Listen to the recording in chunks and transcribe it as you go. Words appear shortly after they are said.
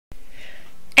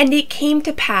And it came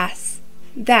to pass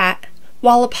that,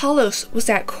 while Apollos was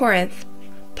at Corinth,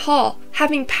 Paul,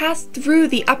 having passed through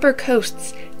the upper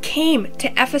coasts, came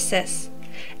to Ephesus.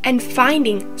 And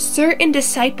finding certain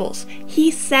disciples,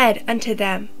 he said unto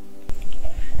them,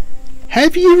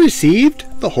 Have ye received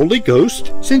the Holy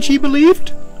Ghost since ye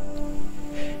believed?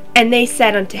 And they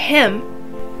said unto him,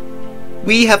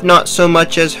 We have not so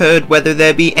much as heard whether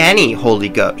there be any Holy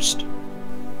Ghost.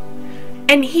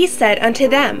 And he said unto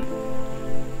them,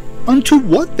 Unto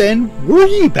what then were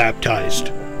ye baptized?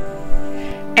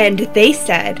 And they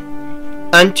said,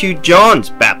 Unto John's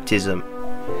baptism.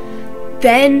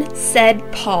 Then said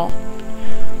Paul,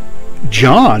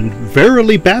 John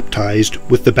verily baptized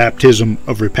with the baptism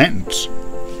of repentance,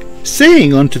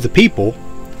 saying unto the people,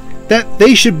 that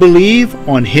they should believe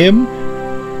on him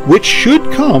which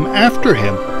should come after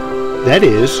him, that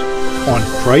is, on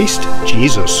Christ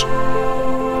Jesus.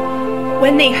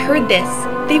 When they heard this,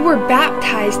 they were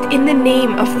baptized in the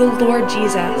name of the Lord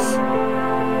Jesus.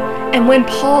 And when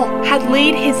Paul had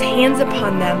laid his hands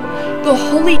upon them, the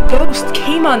Holy Ghost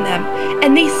came on them,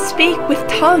 and they spake with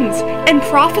tongues and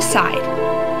prophesied.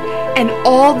 And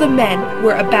all the men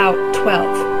were about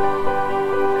 12.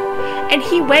 And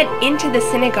he went into the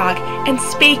synagogue and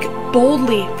spake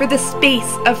boldly for the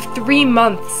space of 3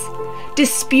 months,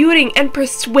 disputing and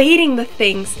persuading the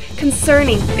things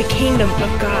concerning the kingdom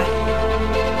of God.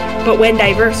 But when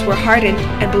divers were hardened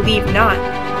and believed not,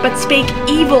 but spake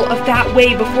evil of that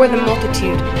way before the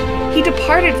multitude, he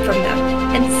departed from them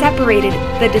and separated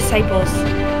the disciples,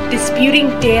 disputing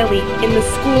daily in the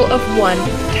school of one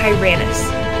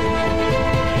Tyrannus.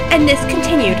 And this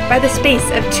continued by the space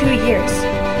of 2 years,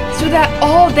 so that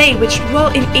all they which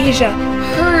dwelt in Asia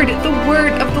heard the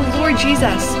word of the Lord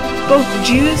Jesus, both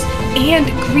Jews and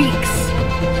Greeks.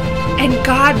 And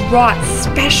God wrought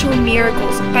special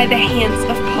miracles by the hands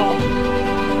of Paul,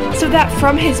 so that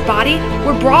from his body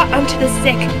were brought unto the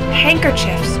sick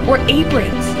handkerchiefs or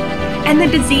aprons, and the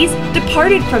disease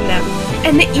departed from them,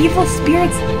 and the evil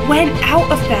spirits went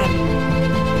out of them.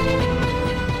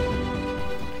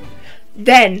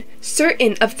 Then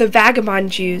certain of the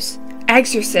vagabond Jews,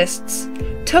 exorcists,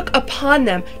 took upon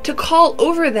them to call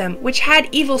over them which had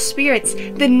evil spirits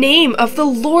the name of the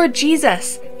Lord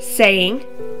Jesus, saying,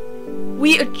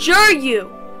 We adjure you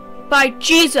by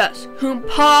Jesus whom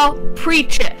Paul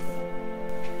preacheth.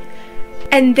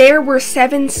 And there were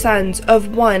 7 sons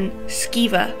of one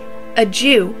Sceva, a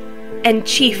Jew, and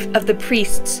chief of the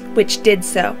priests which did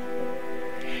so.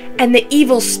 And the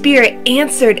evil spirit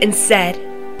answered and said,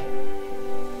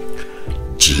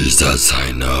 Jesus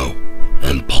I know,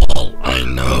 and Paul I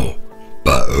know,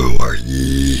 but who are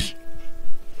ye?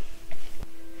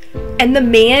 And the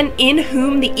man in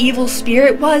whom the evil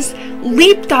spirit was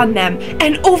leaped on them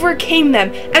and overcame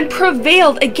them and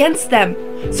prevailed against them,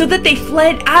 so that they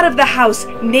fled out of the house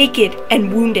naked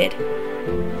and wounded.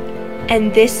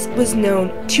 And this was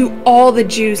known to all the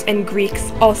Jews and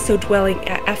Greeks also dwelling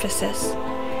at Ephesus.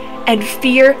 And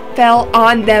fear fell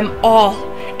on them all,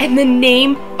 and the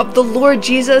name of the Lord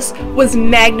Jesus was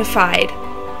magnified.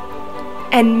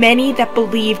 And many that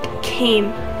believed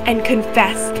came and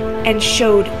confessed and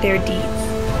showed their deeds.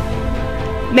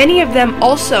 Many of them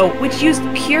also, which used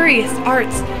curious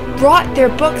arts, brought their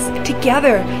books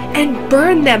together and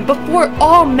burned them before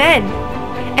all men.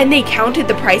 And they counted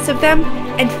the price of them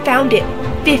and found it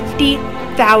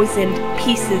 50,000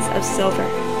 pieces of silver.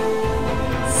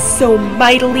 So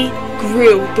mightily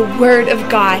grew the word of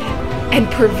God and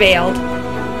prevailed.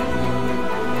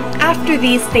 After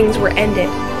these things were ended,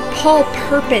 Paul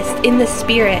purposed in the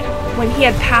Spirit, when he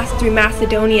had passed through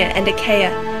Macedonia and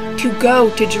Achaia, to go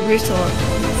to Jerusalem,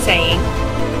 saying,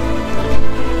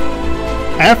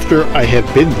 After I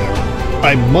have been there,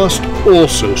 I must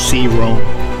also see Rome.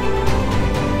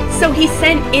 So he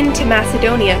sent into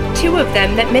Macedonia 2 of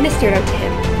them that ministered unto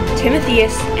him,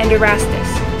 Timotheus and Erastus.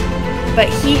 But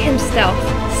he himself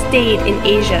stayed in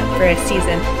Asia for a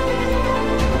season.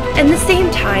 And the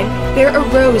same time there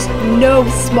arose no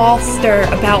small stir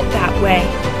about that way.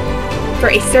 For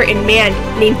a certain man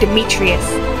named Demetrius,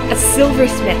 a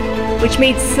silversmith, which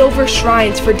made silver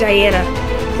shrines for Diana,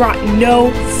 brought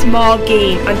no small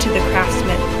gain unto the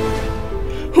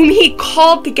craftsmen, whom he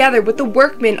called together with the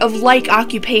workmen of like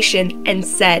occupation, and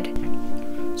said,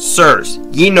 Sirs,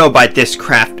 ye know by this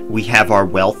craft we have our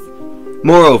wealth.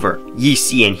 Moreover, ye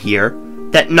see and hear,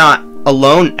 that not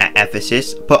alone at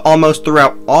Ephesus, but almost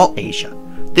throughout all Asia,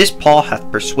 this Paul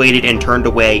hath persuaded and turned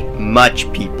away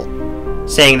much people,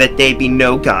 saying that they be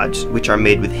no gods which are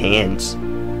made with hands.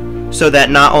 So that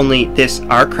not only this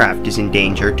our craft is in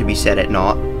danger to be set at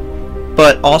naught,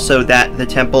 but also that the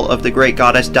temple of the great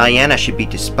goddess Diana should be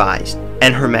despised,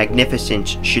 and her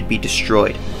magnificence should be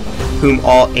destroyed, whom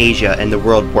all Asia and the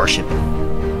world worshipeth.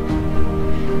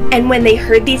 And when they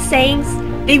heard these sayings,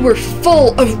 they were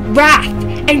full of wrath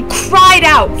and cried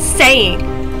out, saying,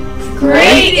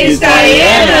 Great is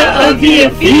Diana of the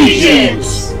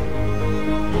Ephesians!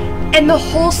 And the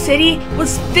whole city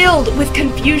was filled with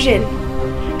confusion.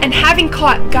 And having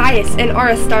caught Gaius and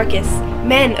Aristarchus,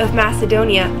 men of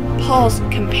Macedonia, Paul's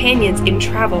companions in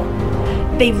travel,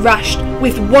 they rushed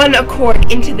with one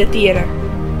accord into the theater.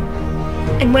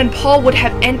 And when Paul would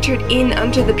have entered in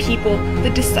unto the people, the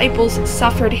disciples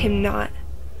suffered him not.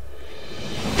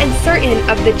 And certain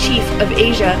of the chief of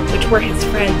Asia, which were his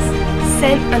friends,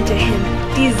 sent unto him,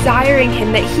 desiring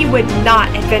him that he would not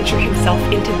adventure himself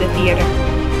into the theater.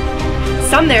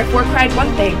 Some therefore cried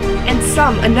one thing, and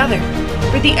some another,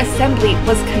 for the assembly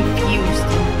was confused.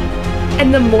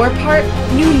 And the more part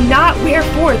knew not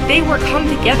wherefore they were come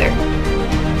together.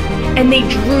 And they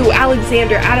drew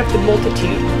Alexander out of the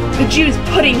multitude, the Jews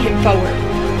putting him forward.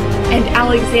 And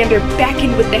Alexander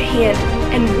beckoned with the hand,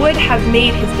 and would have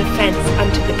made his defense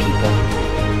unto the people.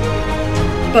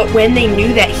 But when they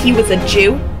knew that he was a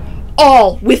Jew,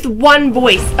 all with one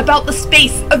voice, about the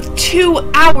space of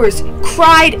 2 hours,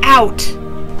 cried out,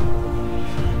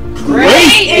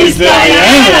 Great is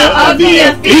Diana of the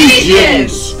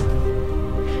Ephesians!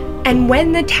 And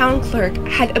when the town clerk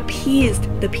had appeased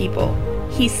the people,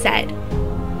 he said,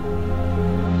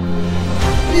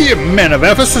 Ye men of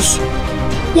Ephesus,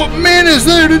 what man is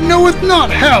there that knoweth not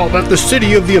how that the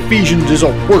city of the Ephesians is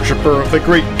a worshipper of the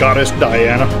great goddess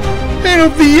Diana, and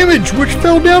of the image which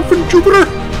fell down from Jupiter?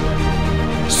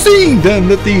 Seeing then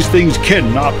that these things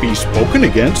cannot be spoken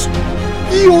against,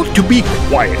 ye ought to be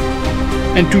quiet,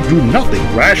 and to do nothing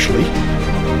rashly.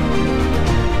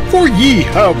 For ye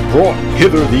have brought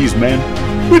hither these men,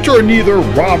 which are neither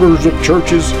robbers of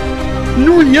churches,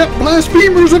 nor yet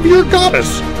blasphemers of your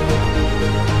goddess.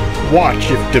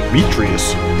 Watch if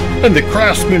Demetrius and the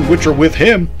craftsmen which are with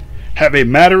him have a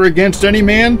matter against any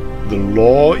man, the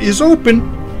law is open,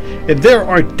 and there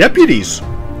are deputies.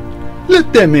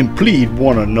 Let them implead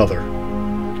one another.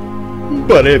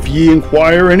 But if ye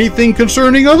inquire anything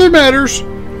concerning other matters,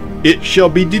 it shall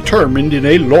be determined in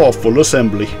a lawful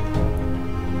assembly.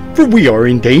 For we are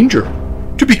in danger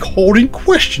to be called in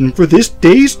question for this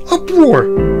day's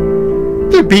uproar,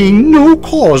 there being no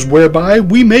cause whereby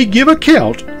we may give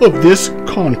account of this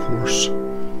concourse.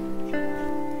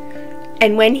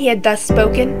 And when he had thus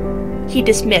spoken, he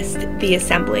dismissed the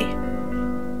assembly.